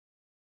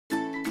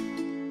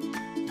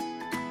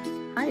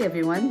Hi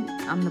everyone,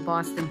 I'm the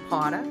Boston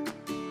Potta.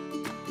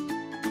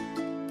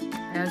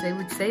 As they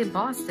would say in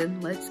Boston,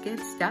 let's get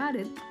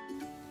started.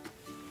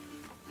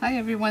 Hi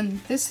everyone,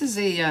 this is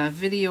a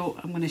video.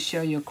 I'm going to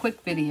show you a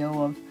quick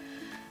video of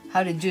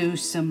how to do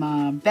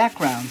some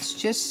backgrounds.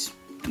 Just,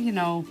 you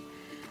know,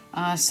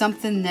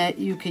 something that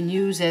you can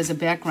use as a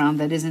background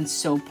that isn't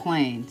so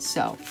plain.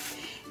 So,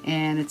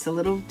 and it's a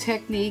little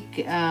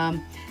technique.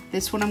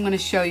 This one I'm going to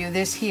show you.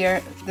 This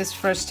here, this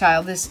first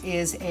tile, this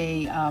is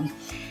a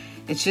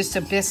it's just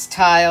a bisque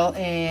tile,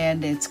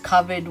 and it's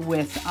covered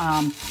with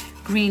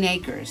green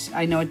acres.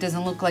 I know it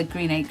doesn't look like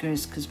green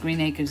acres because green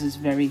acres is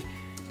very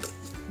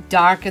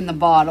dark in the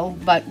bottle,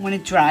 but when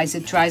it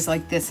dries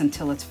like this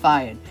until it's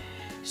fired.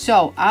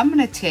 So I'm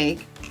going to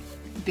take,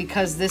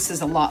 because this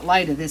is a lot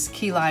lighter, this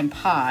key lime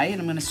pie,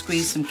 and I'm going to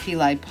squeeze some key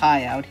lime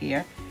pie out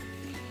here.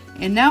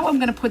 And now I'm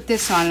going to put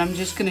this on. I'm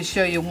just going to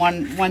show you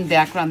one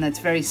background that's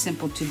very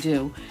simple to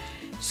do.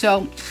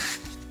 So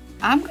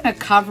I'm going to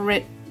cover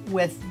it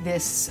with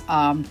this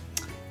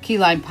key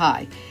lime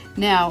pie.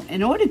 Now,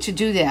 in order to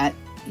do that,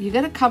 you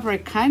got to cover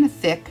it kind of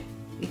thick.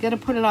 You got to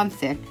put it on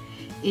thick,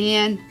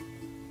 and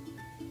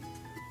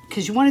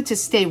because you want it to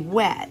stay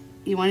wet.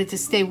 You want it to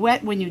stay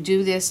wet when you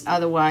do this,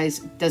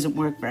 otherwise it doesn't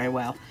work very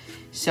well.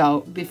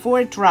 So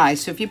before it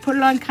dries, so if you put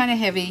it on kind of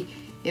heavy,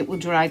 it will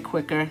dry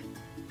quicker.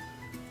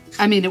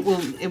 I mean, it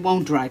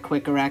won't dry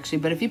quicker actually,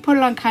 but if you put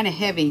it on kind of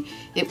heavy,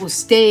 it will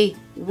stay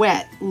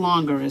wet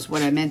longer, is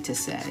what I meant to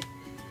say.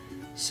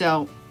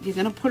 So you're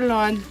gonna put it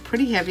on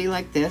pretty heavy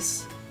like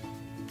this.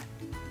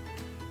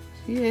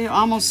 You're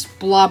almost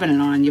blobbing it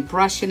on. You're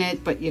brushing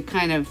it, but you're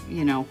kind of,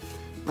 you know,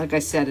 like I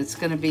said, it's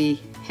gonna be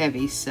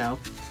heavy, so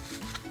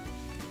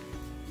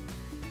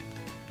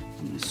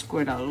I'm gonna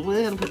squirt out a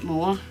little bit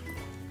more.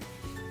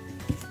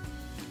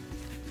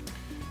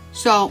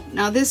 So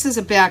now this is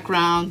a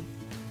background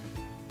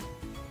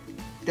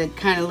that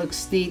kind of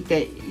looks neat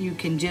that you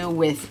can do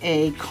with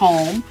a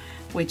comb,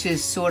 which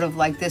is sort of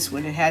like this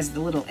one. It has the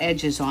little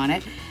edges on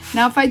it.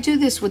 Now if I do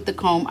this with the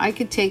comb, I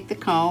could take the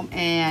comb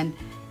and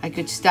I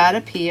could start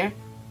up here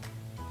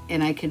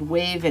and I could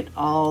wave it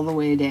all the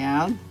way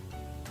down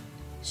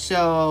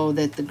so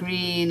that the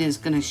green is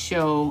going to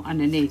show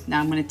underneath. Now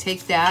I'm going to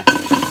take that,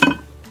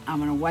 I'm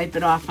going to wipe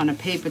it off on a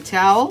paper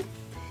towel,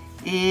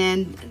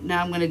 and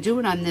now I'm going to do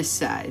it on this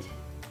side.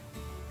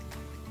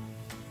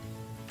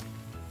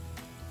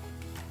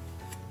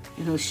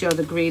 It'll show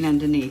the green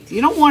underneath.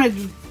 You don't want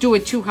to do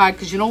it too hard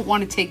because you don't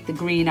want to take the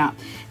green up.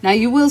 Now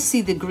you will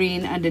see the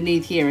green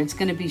underneath here. It's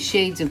going to be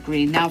shades of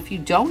green. Now if you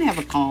don't have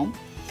a comb,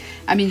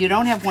 I mean you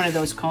don't have one of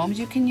those combs,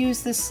 you can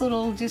use this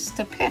little, just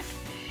a pick.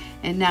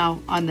 And now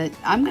on the,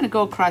 I'm going to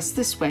go across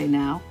this way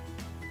now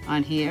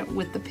on here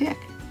with the pick.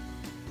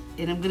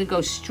 And I'm going to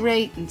go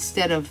straight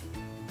instead of,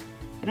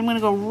 and I'm going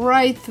to go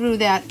right through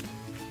that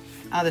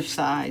other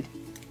side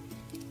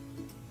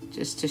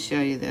just to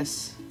show you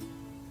this.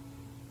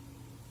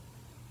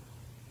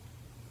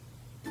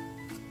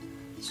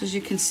 So as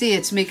you can see,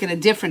 it's making a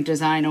different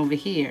design over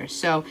here.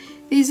 So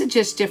these are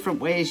just different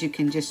ways you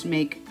can just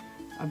make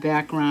a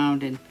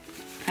background and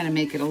kind of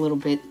make it a little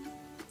bit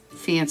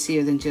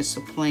fancier than just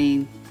a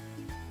plain.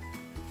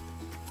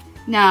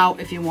 Now,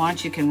 if you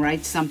want, you can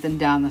write something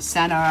down the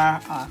center.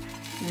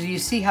 You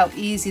see how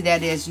easy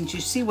that is, and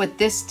you see what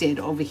this did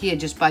over here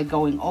just by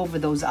going over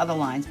those other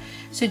lines.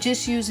 So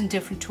just using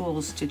different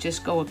tools to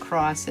just go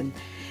across, and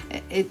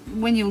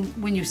when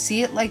you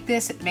see it like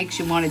this, it makes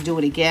you want to do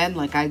it again.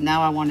 Like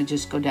now I want to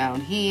just go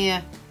down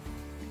here,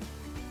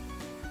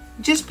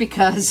 just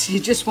because you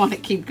just want to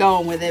keep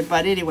going with it.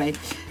 But anyway,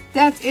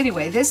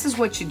 this is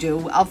what you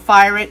do. I'll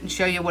fire it and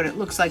show you what it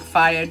looks like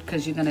fired,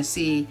 because you're going to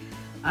see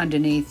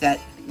underneath that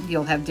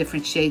you'll have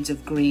different shades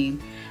of green.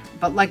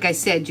 But like I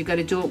said, you got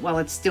to do it while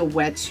it's still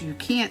wet, so you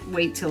can't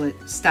wait till it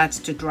starts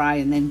to dry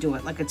and then do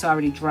it. Like it's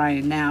already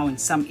drying now in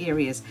some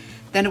areas,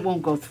 then it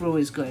won't go through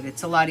as good.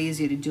 It's a lot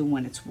easier to do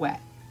when it's wet.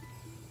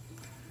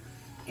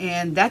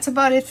 And that's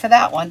about it for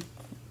that one.